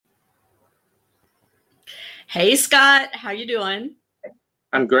Hey Scott, how you doing?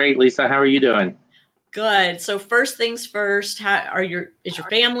 I'm great, Lisa. How are you doing? Good. So first things first, is your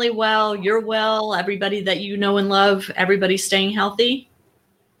family well? You're well? Everybody that you know and love, everybody staying healthy?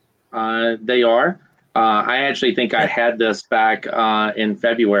 They are. I actually think I Good. had this back in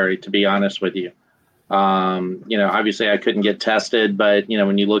February, to be honest with you. Obviously I couldn't get tested, but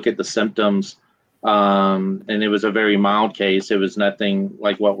when you look at the symptoms, and it was a very mild case, it was nothing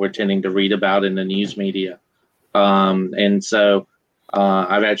like what we're tending to read about in the news media. And so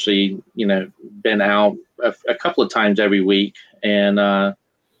I've actually, been out a couple of times every week, and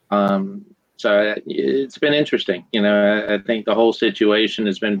Um, so it's been interesting. I think the whole situation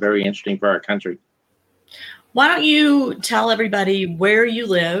has been very interesting for our country. Why don't you tell everybody where you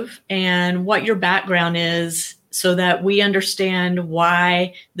live and what your background is so that we understand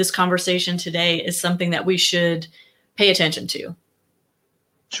why this conversation today is something that we should pay attention to?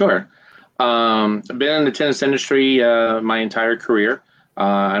 Sure. I've been in the tennis industry my entire career.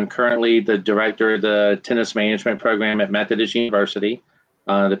 I'm currently the director of the tennis management program at Methodist University,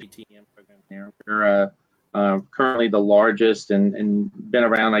 the PTM program there. We're currently the largest and been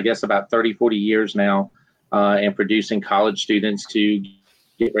around, I guess, about 30, 40 years now, and producing college students to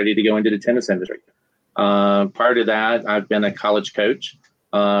get ready to go into the tennis industry. Prior to that, I've been a college coach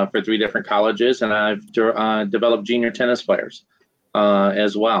for three different colleges, and I've developed junior tennis players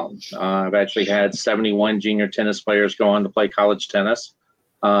as well. I've actually had 71 junior tennis players go on to play college tennis.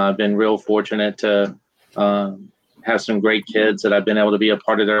 I've been real fortunate to have some great kids that I've been able to be a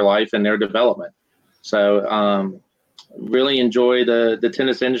part of their life and their development. So really enjoy the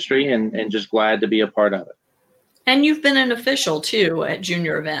tennis industry and just glad to be a part of it. And you've been an official too at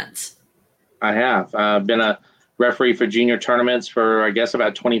junior events. I have. I've been a referee for junior tournaments for, I guess,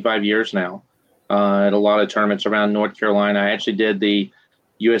 about 25 years now at a lot of tournaments around North Carolina. I actually did the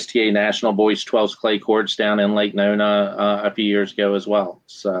USTA National Boys 12s clay courts down in Lake Nona a few years ago as well.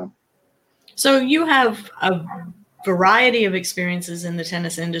 So you have a variety of experiences in the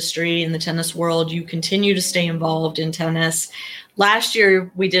tennis industry, in the tennis world. You continue to stay involved in tennis. Last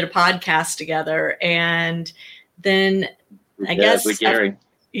year, we did a podcast together, and then I Yes, with guess, Gary.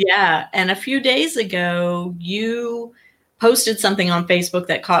 yeah, and a few days ago, you posted something on Facebook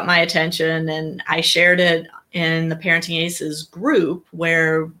that caught my attention, and I shared it in the Parenting Aces group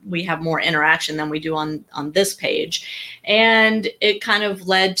where we have more interaction than we do on this page. And it kind of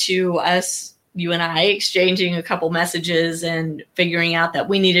led to us, you and I, exchanging a couple messages and figuring out that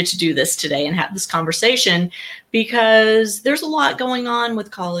we needed to do this today and have this conversation because there's a lot going on with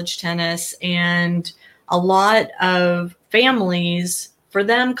college tennis, and a lot of families, for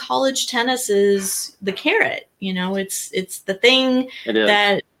them, college tennis is the carrot. It's the thing It is.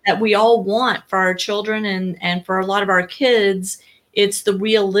 that we all want for our children, and for a lot of our kids, it's the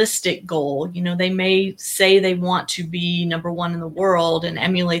realistic goal. They may say they want to be number one in the world and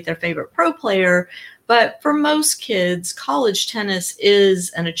emulate their favorite pro player, but for most kids, college tennis is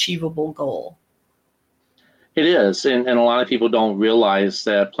an achievable goal. It is. And a lot of people don't realize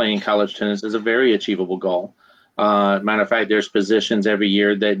that playing college tennis is a very achievable goal. Matter of fact, there's positions every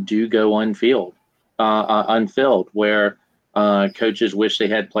year that do go unfilled, where coaches wish they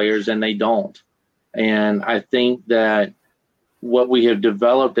had players and they don't. And I think that what we have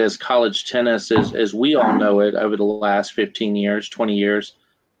developed as college tennis, as we all know it over the last 15 years, 20 years,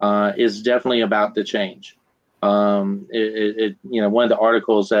 is definitely about to change. One of the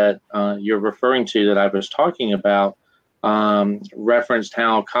articles that you're referring to that I was talking about referenced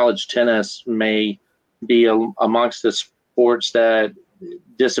how college tennis may be amongst the sports that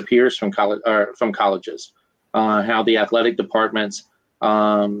disappears from colleges. How the athletic departments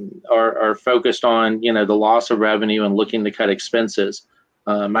are focused on the loss of revenue and looking to cut expenses.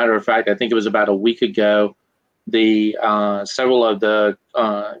 Matter of fact, I think it was about a week ago, the several of the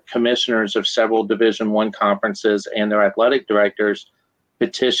commissioners of several Division I conferences and their athletic directors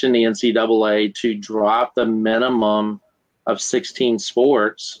petitioned the NCAA to drop the minimum of 16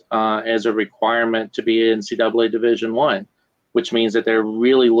 sports as a requirement to be NCAA Division I, which means that they're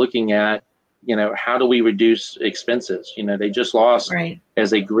really looking at, how do we reduce expenses? They just lost Right.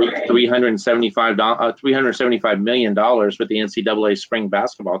 as a group $375 million with the NCAA spring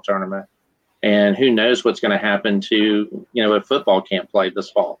basketball tournament. And who knows what's going to happen to, if football can't play this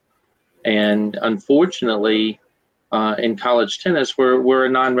fall. And unfortunately, in college tennis, we're a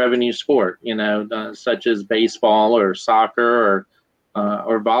non-revenue sport, such as baseball or soccer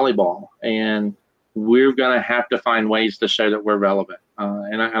or volleyball. And we're going to have to find ways to show that we're relevant.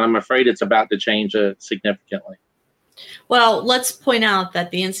 And I'm afraid it's about to change significantly. Well, let's point out that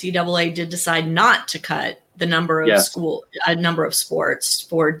the NCAA did decide not to cut the number of Yes. number of sports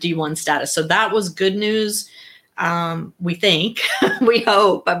for D1 status. So that was good news. We think, we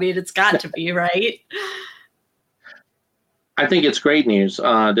hope. I mean, it's got to be, right? I think it's great news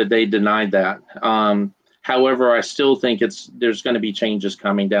that they denied that. However, I still think there's going to be changes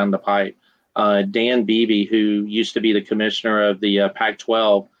coming down the pipe. Dan Beebe, who used to be the commissioner of the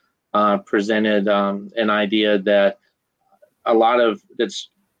Pac-12, presented an idea that a lot of that's,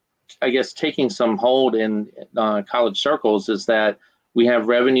 I guess, taking some hold in college circles is that we have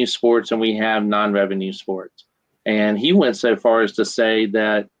revenue sports and we have non-revenue sports. And he went so far as to say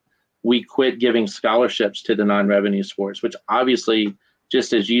that we quit giving scholarships to the non-revenue sports, which obviously,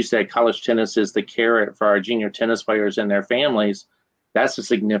 just as you said, college tennis is the carrot for our junior tennis players and their families. That's a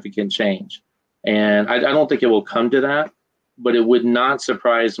significant change. And I don't think it will come to that, but it would not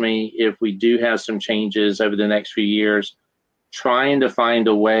surprise me if we do have some changes over the next few years, trying to find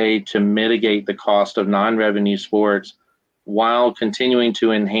a way to mitigate the cost of non-revenue sports while continuing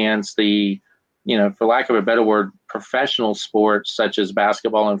to enhance the, for lack of a better word, professional sports such as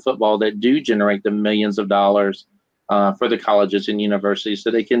basketball and football that do generate the millions of dollars for the colleges and universities,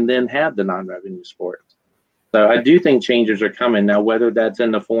 so they can then have the non-revenue sports. So I do think changes are coming. Now, whether that's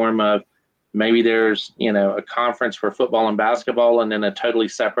in the form of maybe there's, a conference for football and basketball and then a totally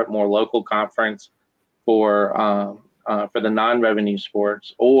separate, more local conference for the non-revenue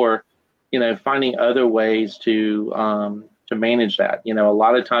sports, or, finding other ways to manage that. A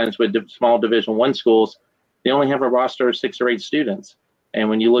lot of times with small Division I schools, they only have a roster of 6 or 8 students. And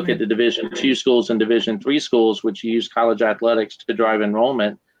when you look at the Division II schools and Division III schools, which use college athletics to drive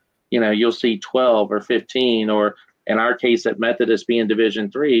enrollment, you'll see 12 or 15, or in our case at Methodist being Division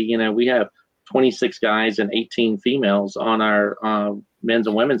III, we have 26 guys and 18 females on our men's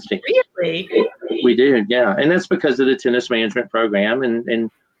and women's team. Really? We do, yeah. And that's because of the tennis management program. And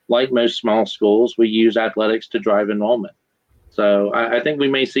like most small schools, we use athletics to drive enrollment. So I think we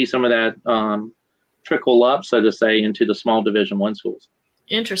may see some of that trickle up, so to say, into the small Division I schools.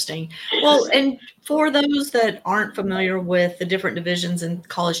 Interesting. Well, and for those that aren't familiar with the different divisions in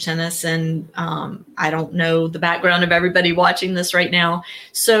college tennis, and I don't know the background of everybody watching this right now.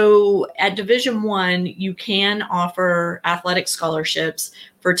 So at Division I, you can offer athletic scholarships.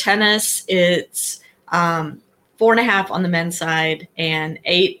 For tennis, it's 4.5 on the men's side and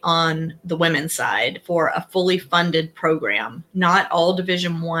 8 on the women's side for a fully funded program. Not all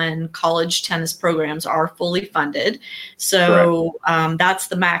Division I college tennis programs are fully funded. So that's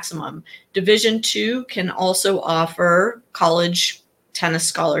the maximum. Division II can also offer college tennis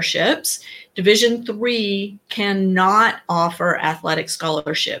scholarships. Division III cannot offer athletic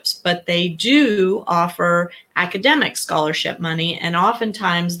scholarships, but they do offer academic scholarship money. And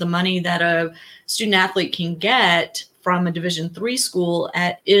oftentimes the money that a student athlete can get from a Division III school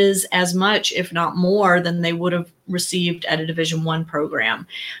is as much, if not more, than they would have received at a Division I program.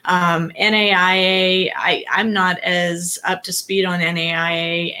 NAIA, I'm not as up to speed on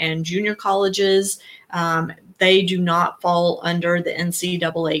NAIA and junior colleges. They do not fall under the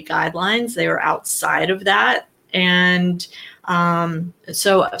NCAA guidelines. They are outside of that. And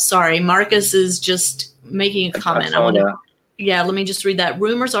so, sorry, Marcus is just making a comment. Let me just read that.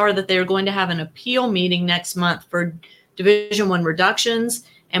 Rumors are that they're going to have an appeal meeting next month for Division I reductions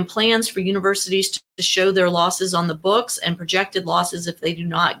and plans for universities to show their losses on the books and projected losses if they do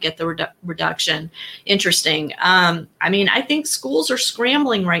not get the reduction. Interesting. I think schools are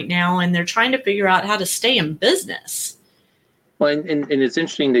scrambling right now and they're trying to figure out how to stay in business. Well, and it's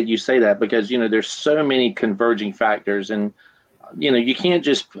interesting that you say that because, there's so many converging factors, and, you can't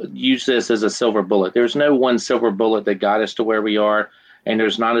just use this as a silver bullet. There's no one silver bullet that got us to where we are, and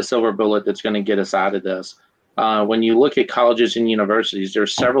there's not a silver bullet that's going to get us out of this. When you look at colleges and universities,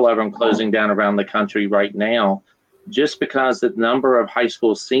 there's several of them closing down around the country right now, just because the number of high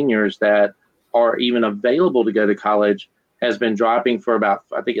school seniors that are even available to go to college has been dropping for about,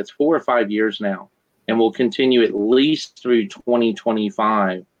 I think it's 4 or 5 years now, and will continue at least through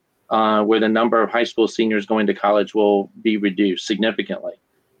 2025, where the number of high school seniors going to college will be reduced significantly.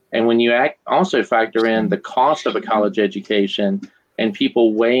 And when you also factor in the cost of a college education, and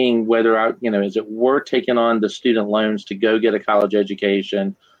people weighing whether, is it worth taking on the student loans to go get a college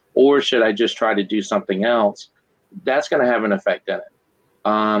education, or should I just try to do something else? That's going to have an effect in it.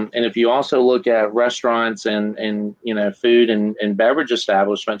 And if you also look at restaurants and food and beverage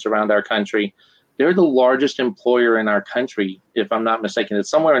establishments around our country, they're the largest employer in our country, if I'm not mistaken. It's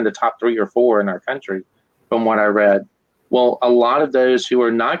somewhere in the top 3 or 4 in our country, from what I read. Well, a lot of those who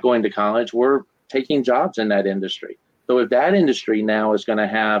are not going to college were taking jobs in that industry. So if that industry now is going to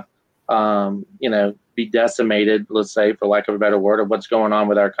have, be decimated, let's say, for lack of a better word, of what's going on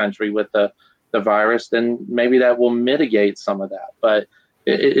with our country with the the virus, then maybe that will mitigate some of that. But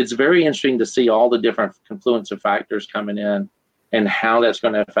it's very interesting to see all the different confluence of factors coming in and how that's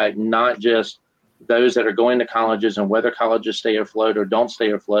going to affect not just those that are going to colleges and whether colleges stay afloat or don't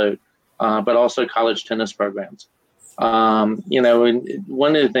stay afloat, but also college tennis programs. And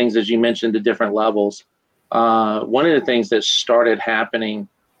one of the things, as you mentioned, the different levels, one of the things that started happening,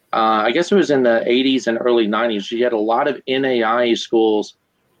 I guess it was in the 80s and early 90s, you had a lot of NAIA schools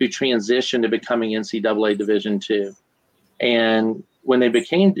who transitioned to becoming NCAA Division II. And when they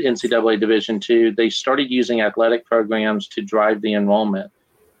became NCAA Division II, they started using athletic programs to drive the enrollment.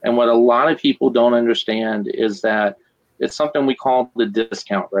 And what a lot of people don't understand is that it's something we call the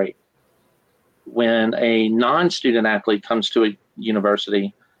discount rate. When a non-student athlete comes to a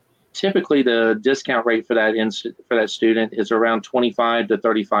university, typically the discount rate for that student is around 25 to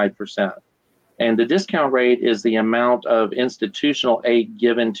 35%. And the discount rate is the amount of institutional aid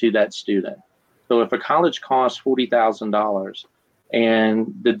given to that student. So if a college costs $40,000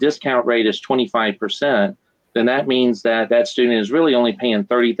 and the discount rate is 25%, then that means that that student is really only paying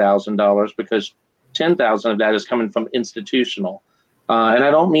 $30,000 because $10,000 of that is coming from institutional. And I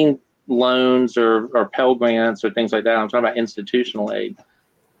don't mean loans or Pell Grants or things like that. I'm talking about institutional aid.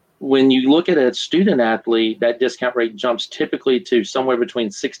 When you look at a student athlete, that discount rate jumps typically to somewhere between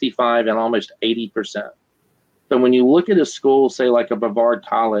 65 and almost 80%. So when you look at a school, say like a Brevard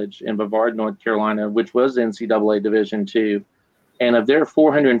College in Brevard, North Carolina, which was NCAA Division II, and of their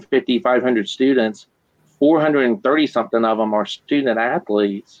 450, 500 students, 430 something of them are student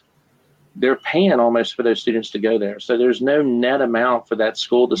athletes, they're paying almost for those students to go there. So there's no net amount for that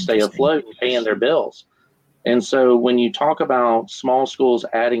school to stay afloat and paying their bills. And so when you talk about small schools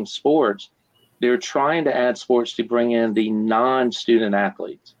adding sports, they're trying to add sports to bring in the non-student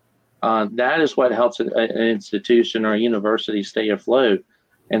athletes. That is what helps an institution or a university stay afloat.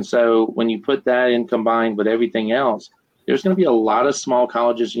 And so when you put that in combined with everything else, there's going to be a lot of small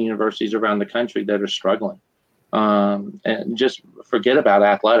colleges and universities around the country that are struggling. And just forget about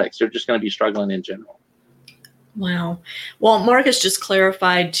athletics. They're just going to be struggling in general. Wow. Well, Marcus just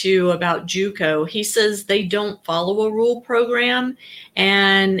clarified too about JUCO. He says they don't follow a rule program.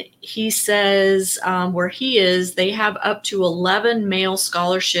 And he says where he is, they have up to 11 male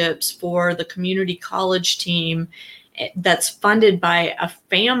scholarships for the community college team that's funded by a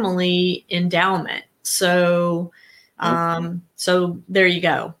family endowment. So, so there you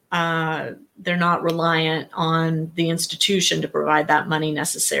go. They're not reliant on the institution to provide that money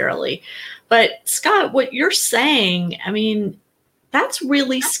necessarily. But Scott, what you're saying, I mean, that's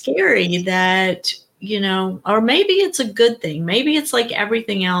really scary that, or maybe it's a good thing. Maybe it's like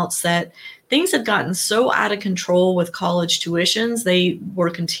everything else that things have gotten so out of control with college tuitions. They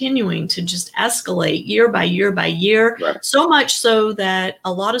were continuing to just escalate year by year by year, right. So much so that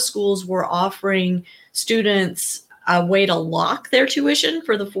a lot of schools were offering students a way to lock their tuition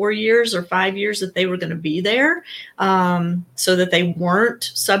for the 4 years or 5 years that they were going to be there, so that they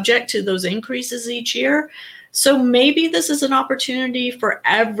weren't subject to those increases each year. So maybe this is an opportunity for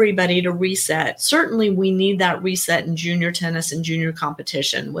everybody to reset. Certainly we need that reset in junior tennis and junior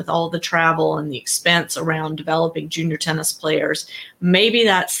competition with all the travel and the expense around developing junior tennis players. Maybe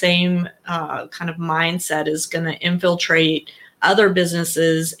that same kind of mindset is going to infiltrate other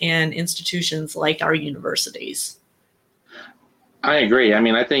businesses and institutions like our universities. I agree. I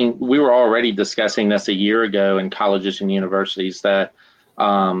mean, I think we were already discussing this a year ago in colleges and universities that,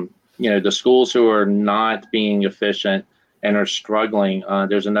 the schools who are not being efficient and are struggling.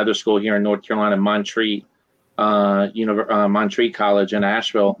 There's another school here in North Carolina, Montreat College in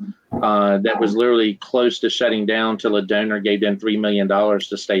Asheville, that was literally close to shutting down till a donor gave them $3 million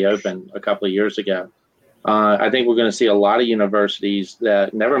to stay open a couple of years ago. I think we're going to see a lot of universities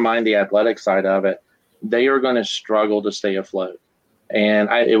that, never mind the athletic side of it, they are going to struggle to stay afloat. And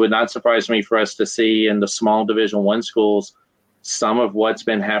it would not surprise me for us to see in the small Division I schools some of what's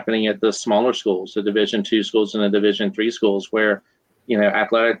been happening at the smaller schools, the Division II schools and the Division III schools, where,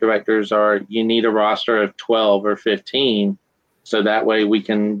 athletic directors you need a roster of 12 or 15, so that way we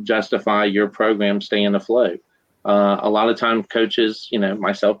can justify your program staying afloat. A lot of times coaches,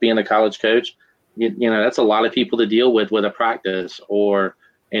 myself being a college coach, that's a lot of people to deal with a practice or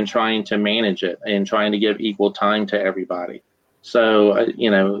in trying to manage it and trying to give equal time to everybody. So, I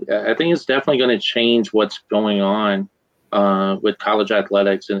think it's definitely going to change what's going on with college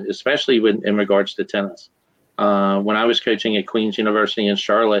athletics, and especially in regards to tennis. When I was coaching at Queen's University in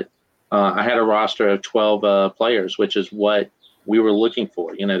Charlotte, I had a roster of 12 players, which is what we were looking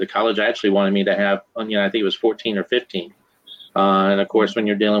for. The college actually wanted me to have, I think it was 14 or 15. And of course, when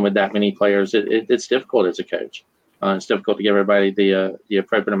you're dealing with that many players, it's difficult as a coach. It's difficult to give everybody the appropriate amount of attention. So, I think it's definitely going to change what's going on with college athletics, and especially in regards to tennis. When I was coaching at Queen's University in Charlotte, I had a roster of 12 players, which is what we were looking for. The college actually wanted me to have, I think it was 14 or 15. And of course, when you're dealing with that many players, it's difficult to give everybody the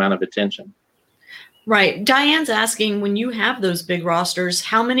appropriate amount of attention. Right. Diane's asking, when you have those big rosters,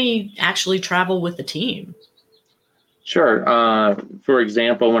 how many actually travel with the team? Sure. For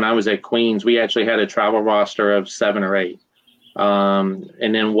example, when I was at Queens, we actually had a travel roster of 7 or 8.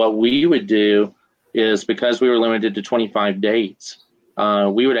 And then what we would do is, because we were limited to 25 dates,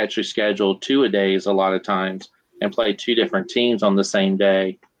 we would actually schedule 2-a-days a lot of times and play 2 different teams on the same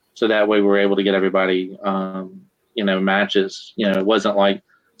day. So that way we were able to get everybody, matches. It wasn't like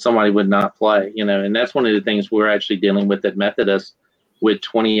somebody would not play, and that's one of the things we're actually dealing with at Methodist with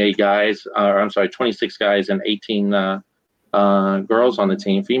 28 guys, or I'm sorry, 26 guys and 18 girls on the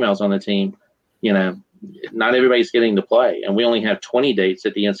team, females on the team. Not everybody's getting to play, and we only have 20 dates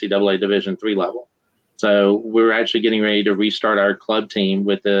at the NCAA Division III level. So we're actually getting ready to restart our club team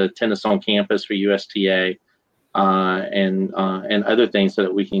with the tennis on campus for USTA, and other things so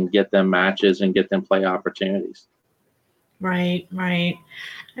that we can get them matches and get them play opportunities. Right, right.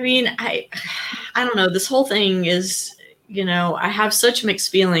 I mean, I don't know. This whole thing is, I have such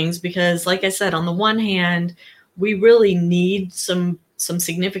mixed feelings because, like I said, on the one hand, we really need some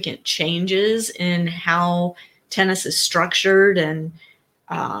significant changes in how tennis is structured, and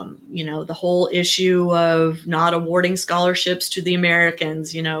the whole issue of not awarding scholarships to the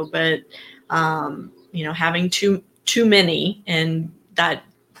Americans, but having too many, and that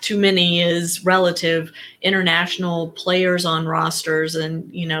too many is relative, international players on rosters, and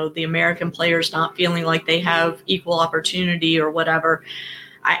the American players not feeling like they have equal opportunity or whatever.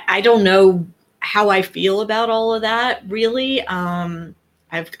 I don't know how I feel about all of that, really.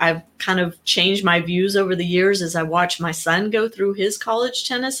 I've kind of changed my views over the years as I watched my son go through his college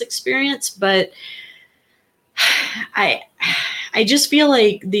tennis experience, but I just feel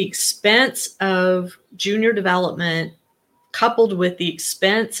like the expense of junior development coupled with the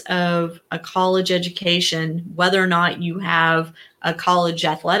expense of a college education, whether or not you have a college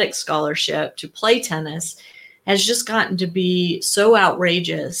athletic scholarship to play tennis, has just gotten to be so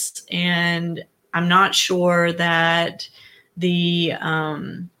outrageous. And I'm not sure that the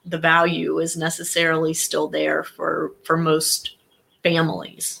value is necessarily still there for most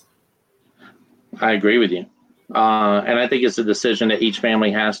families. I agree with you. And I think it's a decision that each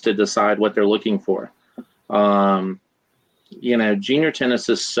family has to decide what they're looking for. Junior tennis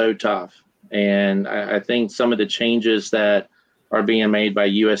is so tough. And I think some of the changes that are being made by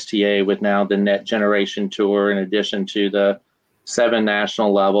USTA with now the Net Generation Tour, in addition to the 7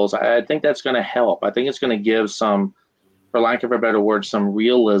 national levels, I think that's going to help. I think it's going to give some, for lack of a better word, some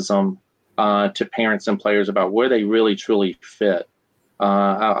realism to parents and players about where they really truly fit.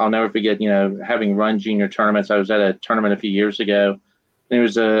 I'll never forget, having run junior tournaments. I was at a tournament a few years ago. There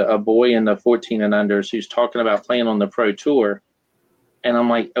was a boy in the 14 and unders who's talking about playing on the pro tour. And I'm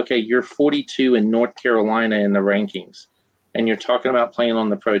like, okay, you're 42 in North Carolina in the rankings, and you're talking about playing on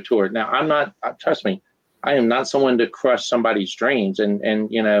the pro tour. Now, trust me, I am not someone to crush somebody's dreams. And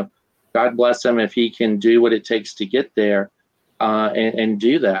God bless him if he can do what it takes to get there and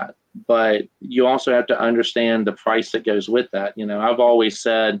do that. But you also have to understand the price that goes with that. I've always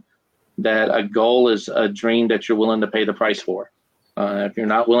said that a goal is a dream that you're willing to pay the price for. If you're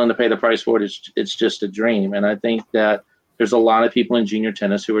not willing to pay the price for it, it's just a dream. And I think that there's a lot of people in junior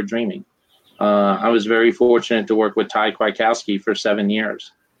tennis who are dreaming. I was very fortunate to work with Ty Kwiatkowski for 7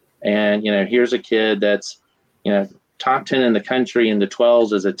 years. And, here's a kid that's, top 10 in the country in the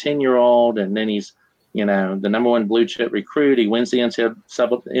 12s as a 10-year-old. And then he's, the number 1 blue chip recruit. He wins the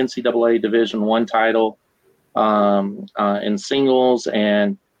NCAA Division I title in singles,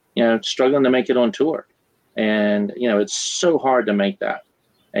 and, struggling to make it on tour. And, it's so hard to make that.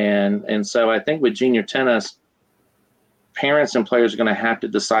 And so I think with junior tennis, parents and players are going to have to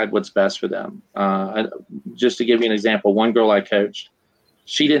decide what's best for them. Just to give you an example, one girl I coached,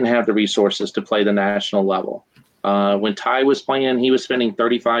 she didn't have the resources to play the national level. When Ty was playing, he was spending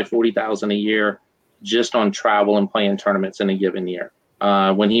 $35,000, $40,000 a year just on travel and playing tournaments in a given year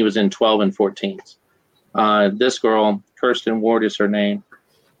when he was in 12 and 14s. This girl, Kirsten Ward is her name,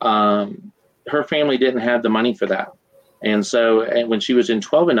 her family didn't have the money for that. And so when she was in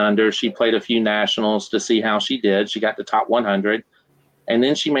 12 and under, she played a few nationals to see how she did. She got the top 100. And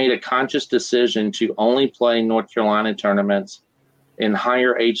then she made a conscious decision to only play North Carolina tournaments in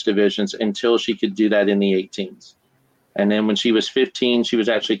higher age divisions until she could do that in the 18s. And then when she was 15, she was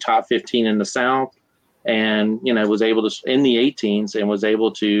actually top 15 in the South, and, was able to, in the 18s, and was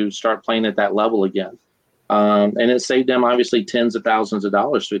able to start playing at that level again. And it saved them obviously tens of thousands of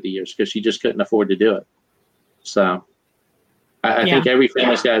dollars through the years because she just couldn't afford to do it. So I think every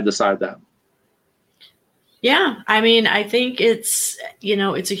family's got to decide that. Yeah. I mean, I think it's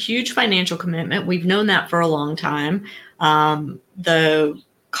a huge financial commitment. We've known that for a long time. The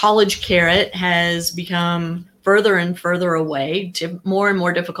college carrot has become further and further away, to more and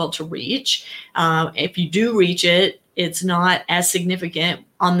more difficult to reach. If you do reach it, it's not as significant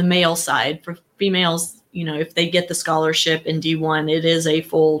on the male side. For females, if they get the scholarship in D1, it is a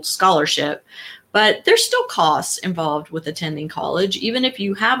full scholarship. But there's still costs involved with attending college. Even if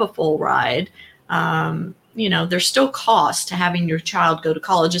you have a full ride, there's still cost to having your child go to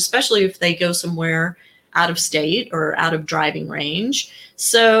college, especially if they go somewhere out of state or out of driving range.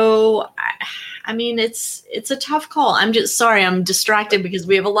 So, I mean, it's a tough call. I'm just sorry, I'm distracted because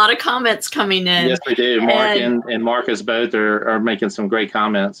we have a lot of comments coming in. Yes, we do. Mark and Marcus both are making some great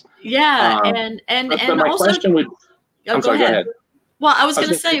comments. Yeah, but my also, question would. I'm sorry. Go ahead. Well, I was going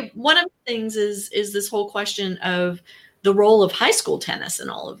to say, one of the things is this whole question of the role of high school tennis in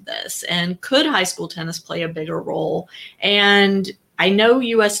all of this, and could high school tennis play a bigger role? And I know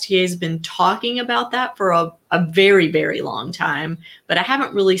USTA has been talking about that for a very, very long time, but I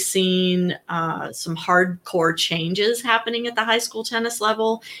haven't really seen some hardcore changes happening at the high school tennis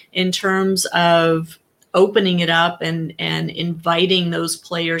level in terms of opening it up and inviting those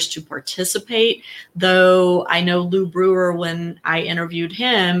players to participate. Though I know Lou Brewer, when I interviewed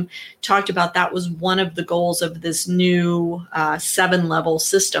him, talked about that was one of the goals of this new 7-level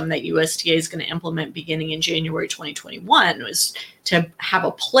system that USTA is going to implement beginning in January 2021, was to have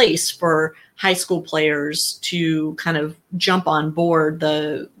a place for high school players to kind of jump on board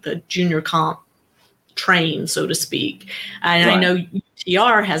the junior comp train, so to speak. And right. I know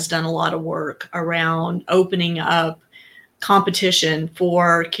UTR has done a lot of work around opening up competition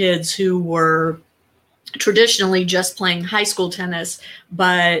for kids who were traditionally just playing high school tennis,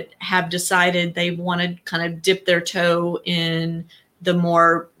 but have decided they want to kind of dip their toe in the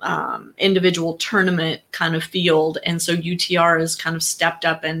more individual tournament kind of field. And so UTR has kind of stepped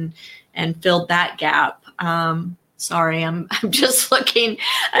up and filled that gap. Sorry, I'm just looking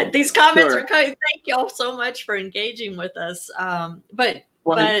at these comments. Sure. Thank you all so much for engaging with us. But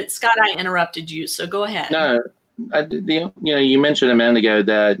Scott, I interrupted you, so go ahead. No, you mentioned a minute ago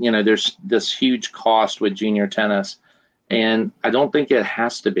that there's this huge cost with junior tennis, and I don't think it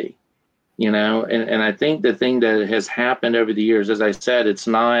has to be. And I think the thing that has happened over the years, as I said, it's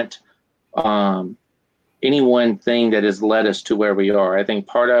not any one thing that has led us to where we are. I think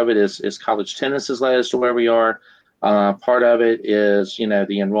part of it is college tennis has led us to where we are. Part of it is,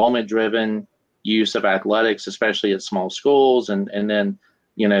 the enrollment-driven use of athletics, especially at small schools, and then,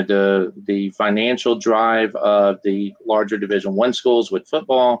 the financial drive of the larger Division I schools with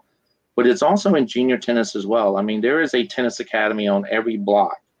football. But it's also in junior tennis as well. I mean, there is a tennis academy on every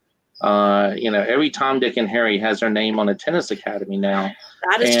block. Every Tom, Dick, and Harry has their name on a tennis academy now.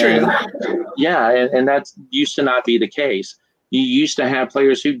 That is true. Yeah, and that used to not be the case. You used to have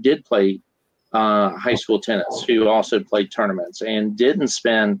players who did play high school tennis, who also played tournaments and didn't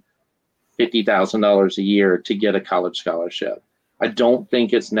spend $50,000 a year to get a college scholarship. I don't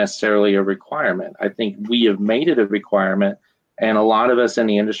think it's necessarily a requirement. I think we have made it a requirement, and a lot of us in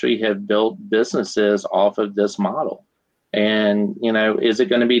the industry have built businesses off of this model. And, is it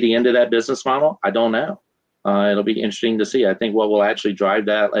going to be the end of that business model? I don't know. It'll be interesting to see. I think what will actually drive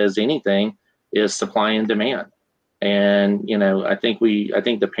that, as anything, is supply and demand. And, I think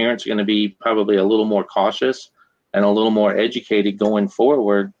the parents are going to be probably a little more cautious and a little more educated going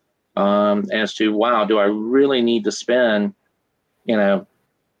forward as to, wow, do I really need to spend,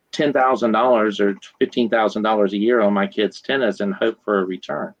 $10,000 or $15,000 a year on my kids' tennis and hope for a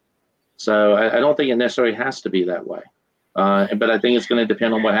return? So I don't think it necessarily has to be that way. But I think it's going to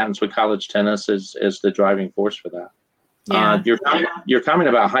depend on what happens with college tennis as the driving force for that. Yeah. Your comment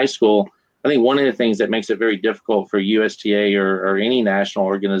about high school, I think one of the things that makes it very difficult for USTA or any national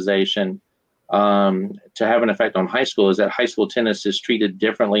organization to have an effect on high school is that high school tennis is treated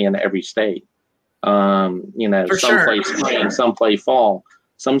differently in every state. Some play spring, some play fall.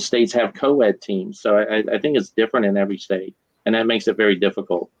 Some states have co-ed teams. So I think it's different in every state, and that makes it very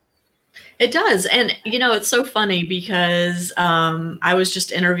difficult. It does. And, it's so funny because I was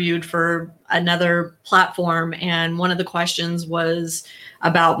just interviewed for another platform, and one of the questions was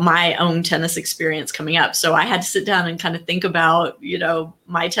about my own tennis experience coming up. So I had to sit down and kind of think about,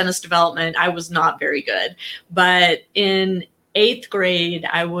 my tennis development. I was not very good. But in 8th grade,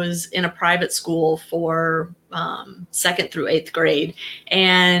 I was in a private school for 2nd through 8th grade.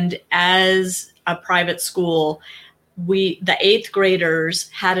 And as a private school, the 8th graders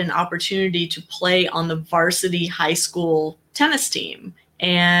had an opportunity to play on the varsity high school tennis team.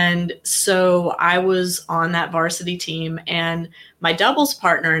 And so I was on that varsity team, and my doubles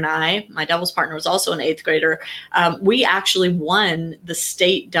partner and my doubles partner was also an 8th grader. We actually won the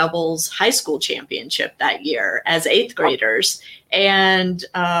state doubles high school championship that year as 8th graders. And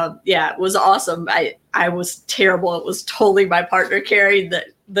it was awesome. I was terrible. It was totally my partner carried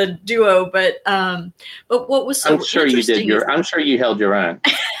the duo, but what was so I'm sure you did I'm sure you held your own.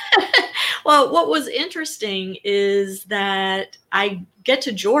 Well, what was interesting is that I get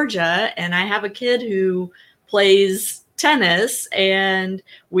to Georgia and I have a kid who plays tennis, and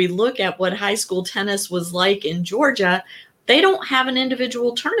we look at what high school tennis was like in Georgia. They don't have an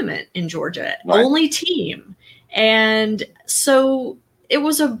individual tournament in Georgia, right. Only team. And so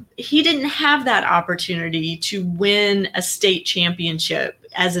he didn't have that opportunity to win a state championship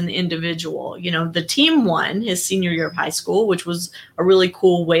as an individual. The team won his senior year of high school, which was a really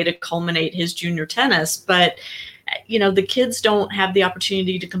cool way to culminate his junior tennis. But, the kids don't have the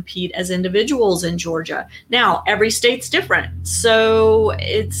opportunity to compete as individuals in Georgia. Now, every state's different. So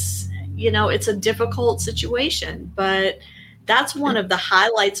it's a difficult situation, but that's one of the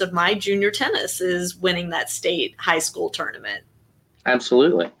highlights of my junior tennis is winning that state high school tournament.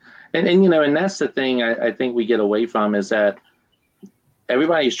 Absolutely. And that's the thing I think we get away from is that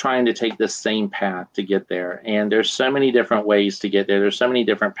everybody's trying to take the same path to get there. And there's so many different ways to get there. There's so many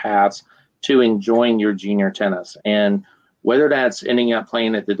different paths to enjoying your junior tennis. And whether that's ending up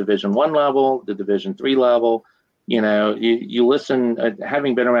playing at the Division I level, the Division III level, you listen,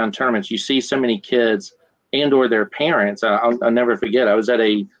 having been around tournaments, you see so many kids and or their parents. I'll never forget, I was at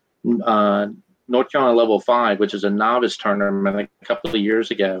a North Carolina Level 5, which is a novice tournament a couple of years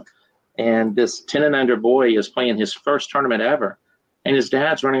ago. And this 10 and under boy is playing his first tournament ever. And his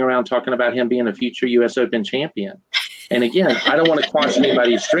dad's running around talking about him being a future U.S. Open champion. And again, I don't want to quash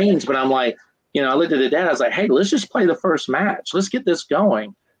anybody's dreams, but I'm like, I looked at the dad, I was like, hey, let's just play the first match. Let's get this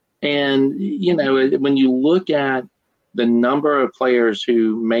going. And, when you look at the number of players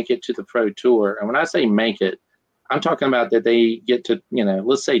who make it to the pro tour, and when I say make it, I'm talking about that they get to,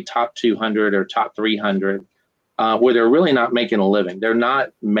 let's say top 200 or top 300, where they're really not making a living. They're not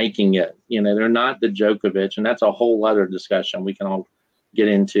making it. They're not the Djokovic, and that's a whole other discussion we can all get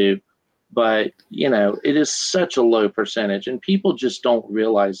into. But, it is such a low percentage, and people just don't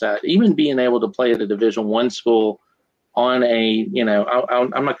realize that. Even being able to play at a Division I school on a, I'm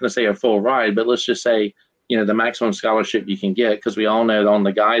not going to say a full ride, but let's just say, the maximum scholarship you can get, because we all know that on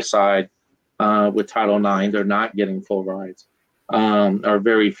the guy side, with Title IX, they're not getting full rides, or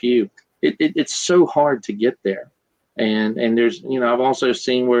very few. It's so hard to get there. And there's, I've also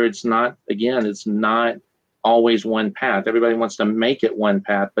seen where it's not always one path. Everybody wants to make it one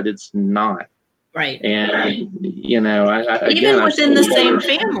path, but it's not. Right. And, even within the same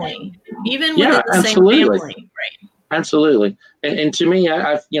family, absolutely. Same family. Right. Absolutely. And to me,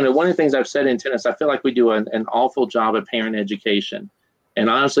 I've one of the things I've said in tennis, I feel like we do an awful job of parent education. And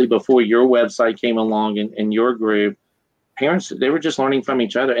honestly, before your website came along and your group, parents, they were just learning from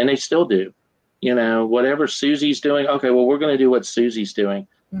each other, and they still do. Whatever Susie's doing, okay, well, we're going to do what Susie's doing.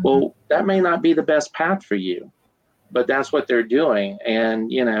 Mm-hmm. Well, that may not be the best path for you, but that's what they're doing.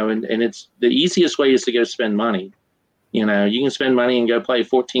 And, and it's the easiest way is to go spend money. You can spend money and go play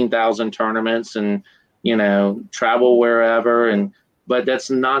 14,000 tournaments and, travel wherever. But that's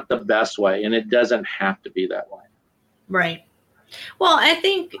not the best way. And it doesn't have to be that way. Right. Well, I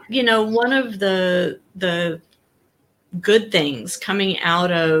think, one of the good things coming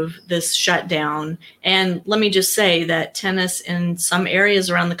out of this shutdown, and let me just say that tennis in some areas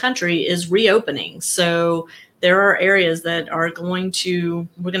around the country is reopening. So there are areas that are we're going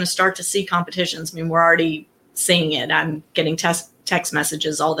to start to see competitions. I mean, we're already seeing it. I'm getting text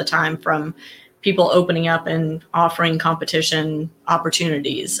messages all the time from people opening up and offering competition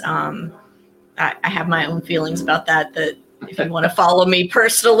opportunities. I have my own feelings about that if you want to follow me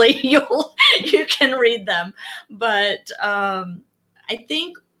personally, you can read them. But I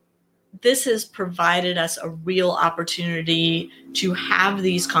think this has provided us a real opportunity to have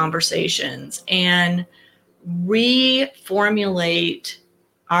these conversations and reformulate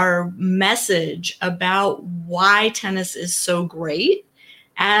our message about why tennis is so great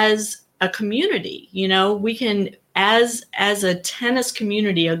as a community. We can, as a tennis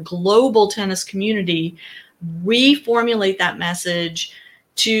community, a global tennis community, reformulate that message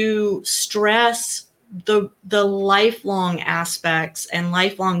to stress the lifelong aspects and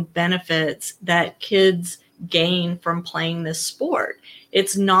lifelong benefits that kids gain from playing this sport.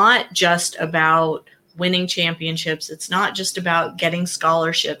 It's not just about winning championships. It's not just about getting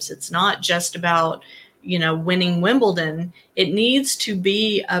scholarships. It's not just about, winning Wimbledon. It needs to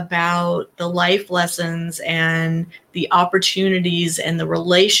be about the life lessons and the opportunities and the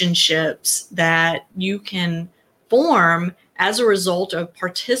relationships that you can form as a result of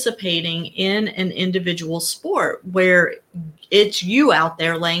participating in an individual sport, where it's you out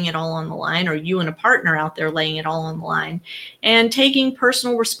there laying it all on the line, or you and a partner out there laying it all on the line, and taking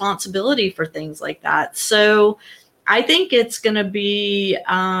personal responsibility for things like that. So I think it's going to be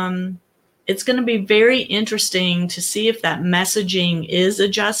very interesting to see if that messaging is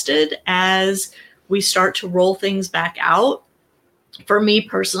adjusted as we start to roll things back out. For me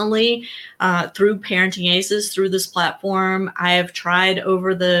personally, through Parenting Aces, through this platform, I have tried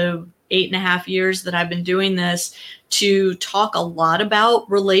over the 8.5 years that I've been doing this to talk a lot about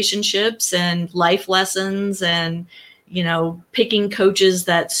relationships and life lessons, and picking coaches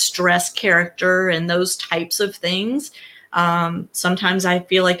that stress character and those types of things. Sometimes I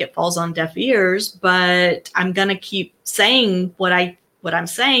feel like it falls on deaf ears, but I'm going to keep saying what I'm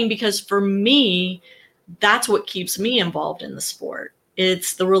saying, because for me, that's what keeps me involved in the sport.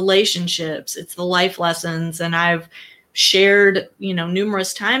 It's the relationships, it's the life lessons. And I've shared,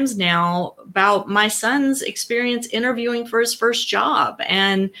 numerous times now about my son's experience interviewing for his first job,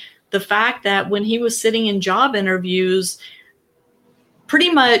 and the fact that when he was sitting in job interviews, pretty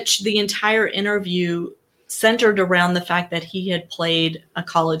much the entire interview centered around the fact that he had played a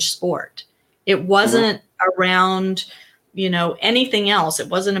college sport. It wasn't around, anything else. It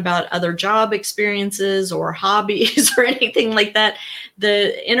wasn't about other job experiences or hobbies or anything like that.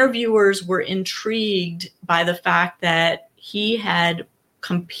 The interviewers were intrigued by the fact that he had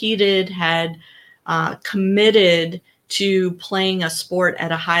competed, had committed to playing a sport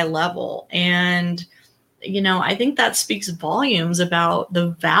at a high level. And I think that speaks volumes about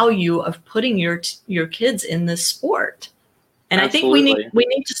the value of putting your kids in this sport. And Absolutely. I think we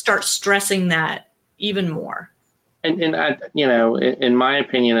need to start stressing that even more. And I, in my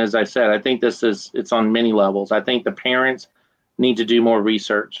opinion, as I said, I think it's on many levels. I think the parents need to do more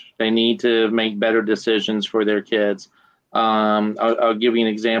research. They need to make better decisions for their kids. I'll give you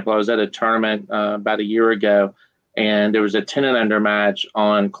an example. I was at a tournament about a year ago, and there was a 10 and under match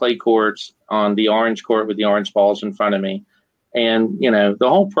on clay courts on the orange court with the orange balls in front of me. And, the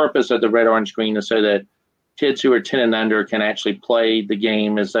whole purpose of the red, orange, green is so that kids who are 10 and under can actually play the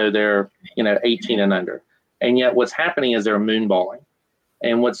game as though they're, 18 and under. And yet what's happening is they're moonballing.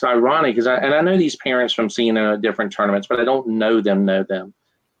 And what's ironic is, I know these parents from seeing different tournaments, but I don't know them.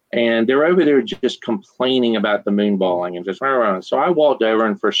 And they're over there just complaining about the moonballing and just around. So I walked over,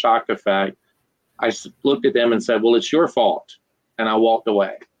 and for shock effect, I looked at them and said, well, it's your fault. And I walked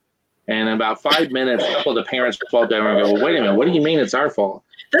away. And in about 5 minutes, a couple of the parents walked over and go, well, wait a minute, what do you mean it's our fault?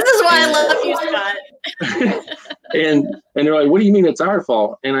 This is why I love you, Scott. and they're like, what do you mean it's our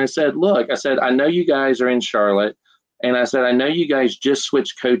fault? And I said, look, I know you guys are in Charlotte. And I said, I know you guys just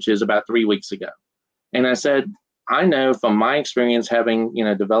switched coaches about 3 weeks ago. And I said, I know from my experience having,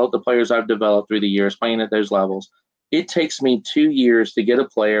 developed the players I've developed through the years playing at those levels, it takes me 2 years to get a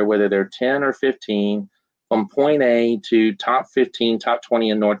player, whether they're 10 or 15, from point A to top 15, top 20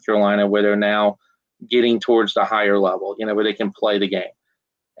 in North Carolina, where they're now getting towards the higher level, where they can play the game.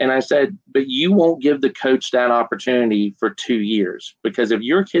 And I said, but you won't give the coach that opportunity for 2 years, because if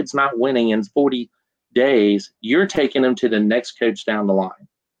your kid's not winning in 40 days, you're taking them to the next coach down the line.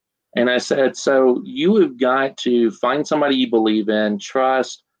 And I said, so you have got to find somebody you believe in,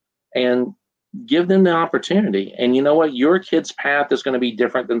 trust, and give them the opportunity. And you know what? Your kid's path is going to be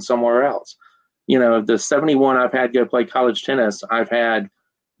different than somewhere else. The 71 I've had go play college tennis, I've had,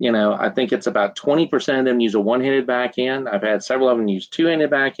 I think it's about 20% of them use a one-handed backhand. I've had several of them use two-handed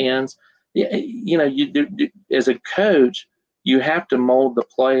backhands. As a coach, you have to mold the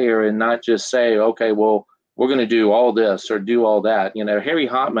player and not just say, okay, well, we're going to do all this or do all that. Harry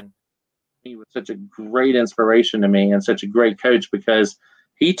Hopman, he was such a great inspiration to me and such a great coach, because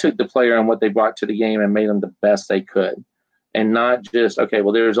he took the player and what they brought to the game and made them the best they could, and not just, okay,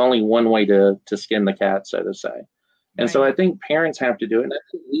 well, there's only one way to skin the cat, so to say. And so I think parents have to do it, and I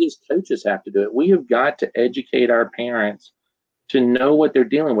think we as coaches have to do it. We have got to educate our parents to know what they're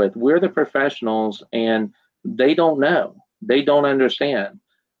dealing with. We're the professionals, and they don't know. They don't understand.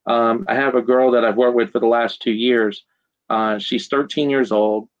 I have a girl that I've worked with for the last 2 years. She's 13 years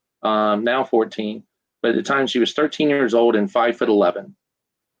old, now 14. But at the time, she was 13 years old and 5'11",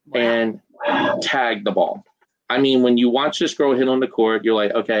 and tagged the ball. I mean, when you watch this girl hit on the court, you're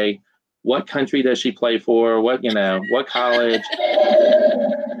like, okay, what country does she play for? What college?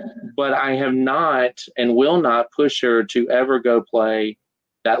 But I have not and will not push her to ever go play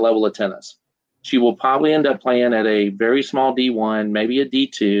that level of tennis. She will probably end up playing at a very small D1, maybe a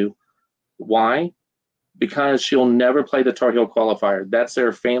D2. Why? because she'll never play the Tar Heel qualifier. That's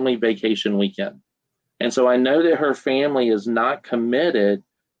their family vacation weekend. And so I know that her family is not committed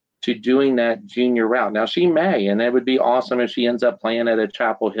to doing that junior route. Now she may, and it would be awesome if she ends up playing at a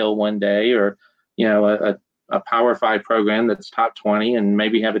Chapel Hill one day, or, a Power 5 program that's top 20 and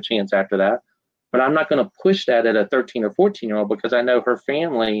maybe have a chance after that. But I'm not going to push that at a 13 or 14-year-old because I know her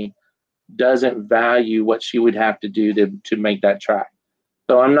family doesn't value what she would have to do to make that track.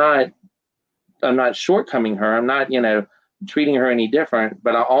 So I'm not shortcoming her. I'm not, treating her any different,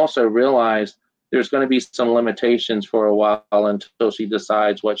 but I also realize there's going to be some limitations for a while until she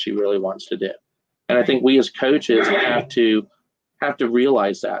decides what she really wants to do. And I think we as coaches have to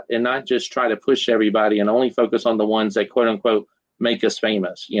realize that and not just try to push everybody and only focus on the ones that quote unquote make us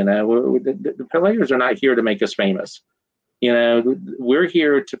famous. The players are not here to make us famous. We're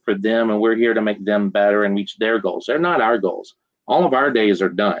here for them, and we're here to make them better and reach their goals. They're not our goals. All of our days are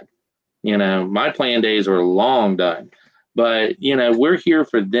done. My playing days are long done, but we're here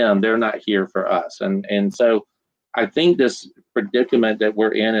for them. They're not here for us. And so I think this predicament that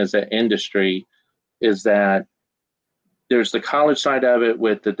we're in as an industry is that there's the college side of it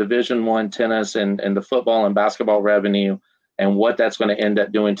with the Division I tennis and the football and basketball revenue and what that's going to end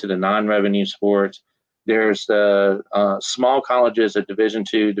up doing to the non-revenue sports. There's the small colleges at Division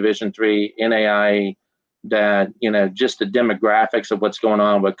II, Division III, NAIA, that, just the demographics of what's going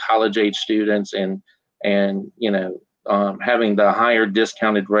on with college age students and having the higher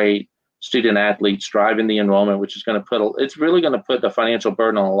discounted rate student athletes driving the enrollment, which is going to it's really going to put the financial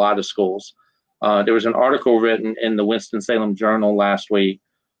burden on a lot of schools. There was an article written in the Winston-Salem Journal last week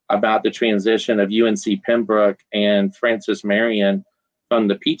about the transition of UNC Pembroke and Francis Marion from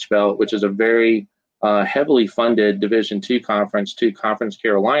the Peach Belt, which is a very heavily funded Division II conference, to Conference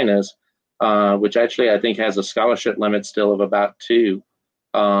Carolinas, which actually I think has a scholarship limit still of about 2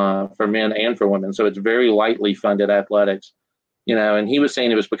 for men and for women. So it's very lightly funded athletics, and he was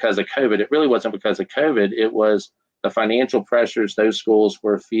saying it was because of COVID. It really wasn't because of COVID. It was the financial pressures those schools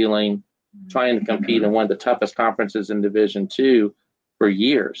were feeling trying to compete in one of the toughest conferences in Division II for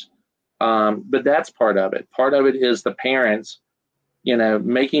years. But that's part of it. Part of it is the parents,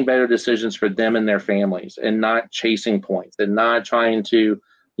 making better decisions for them and their families and not chasing points and not trying to,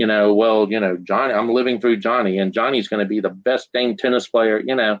 Johnny, I'm living through Johnny, and Johnny's going to be the best dang tennis player,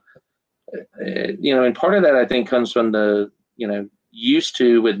 and part of that I think comes from the, used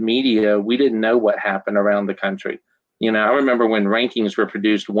to with media, we didn't know what happened around the country. I remember when rankings were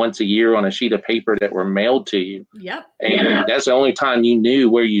produced once a year on a sheet of paper that were mailed to you. Yep. And that's the only time you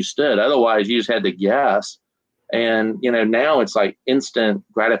knew where you stood. Otherwise, you just had to guess. And, now it's like instant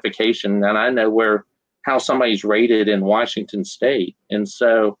gratification. And I know how somebody's rated in Washington State. And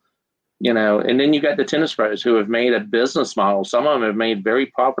so, and then you got the tennis pros who have made a business model. Some of them have made very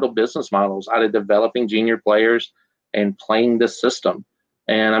profitable business models out of developing junior players and playing the system.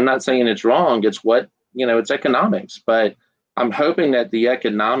 And I'm not saying it's wrong. It's what, it's economics, but I'm hoping that the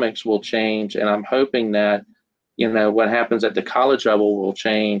economics will change. And I'm hoping that, what happens at the college level will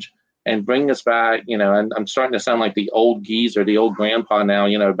change and bring us back, and I'm starting to sound like the old geezer, the old grandpa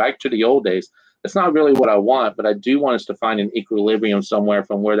now, back to the old days. It's not really what I want, but I do want us to find an equilibrium somewhere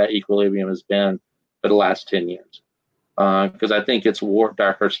from where that equilibrium has been for the last 10 years. Because I think it's warped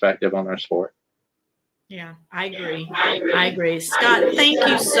our perspective on our sport. Yeah, I agree. I agree. Scott, thank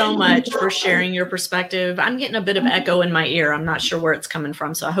you so much for sharing your perspective. I'm getting a bit of echo in my ear. I'm not sure where it's coming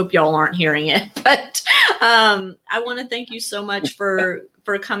from, so I hope y'all aren't hearing it. But I want to thank you so much for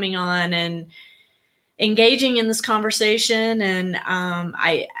coming on and engaging in this conversation. And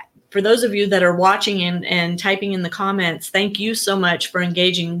for those of you that are watching and typing in the comments, thank you so much for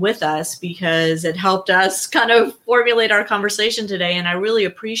engaging with us, because it helped us kind of formulate our conversation today. And I really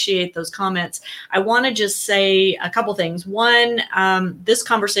appreciate those comments. I want to just say a couple things. One, this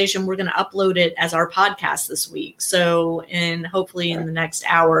conversation, we're going to upload it as our podcast this week. So hopefully in the next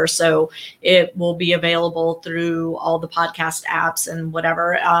hour or so, it will be available through all the podcast apps and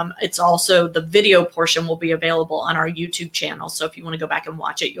whatever. It's also, the video portion will be available on our YouTube channel. So if you want to go back and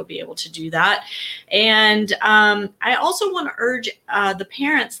watch it, you'll be able to do that. And I also want to urge the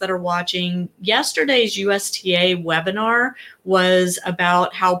parents that are watching, yesterday's USTA webinar was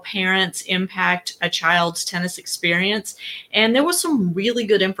about how parents impact a child's tennis experience. And there was some really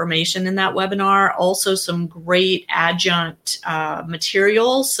good information in that webinar, also some great adjunct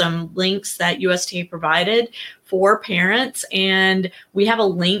material, some links that USTA provided for parents. And we have a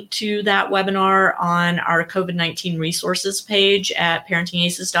link to that webinar on our COVID-19 resources page at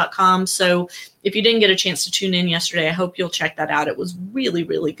parentingaces.com. So if you didn't get a chance to tune in yesterday, I hope you'll check that out. It was really,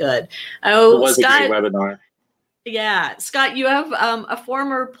 really good. Oh, it was Scott, a great webinar. Yeah, Scott, you have a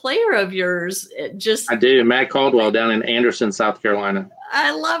former player of yours. I do. Matt Caldwell down in Anderson, South Carolina.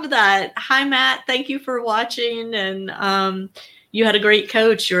 I love that. Hi, Matt. Thank you for watching. And you had a great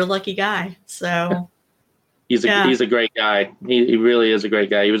coach. You're a lucky guy. So he's a great guy. He really is a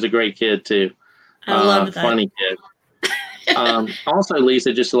great guy. He was a great kid too. I love that. Funny kid. Also,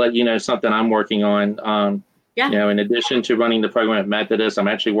 Lisa, just to let you know something I'm working on. You know, in addition to running the program at Methodist, I'm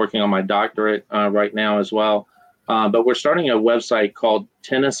actually working on my doctorate right now as well. But we're starting a website called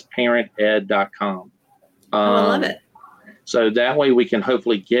tennisparented.com. I love it. So that way we can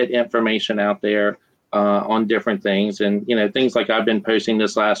hopefully get information out there on different things, and you know, things like I've been posting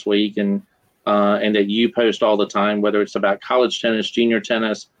this last week, and that you post all the time, whether it's about college tennis, junior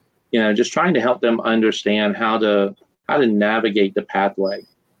tennis, you know, just trying to help them understand how to navigate the pathway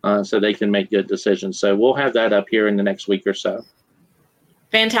so they can make good decisions. So we'll have that up here in the next week or so.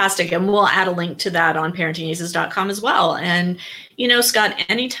 Fantastic. And we'll add a link to that on parentingaces.com as well. And, you know, Scott,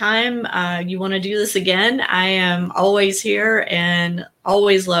 anytime you want to do this again, I am always here and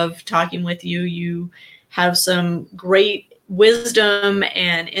always love talking with you. You have some great wisdom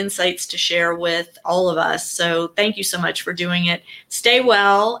and insights to share with all of us. So thank you so much for doing it. Stay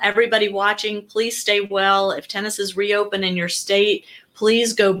well. Everybody watching, please stay well. If tennis is reopened in your state,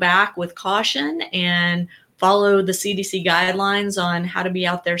 please go back with caution and follow the CDC guidelines on how to be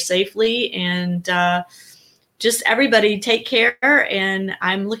out there safely. And just everybody take care. And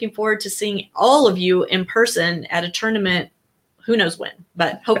I'm looking forward to seeing all of you in person at a tournament, who knows when,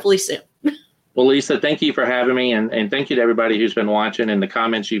 but hopefully soon. Well, Lisa, thank you for having me. And thank you to everybody who's been watching and the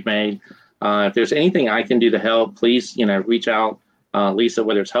comments you've made. If there's anything I can do to help, please, you know, reach out, Lisa,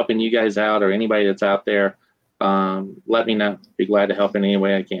 whether it's helping you guys out or anybody that's out there, let me know. Be glad to help in any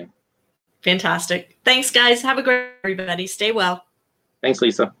way I can. Fantastic. Thanks, guys. Have a great everybody. Stay well. Thanks,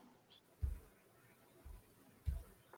 Lisa.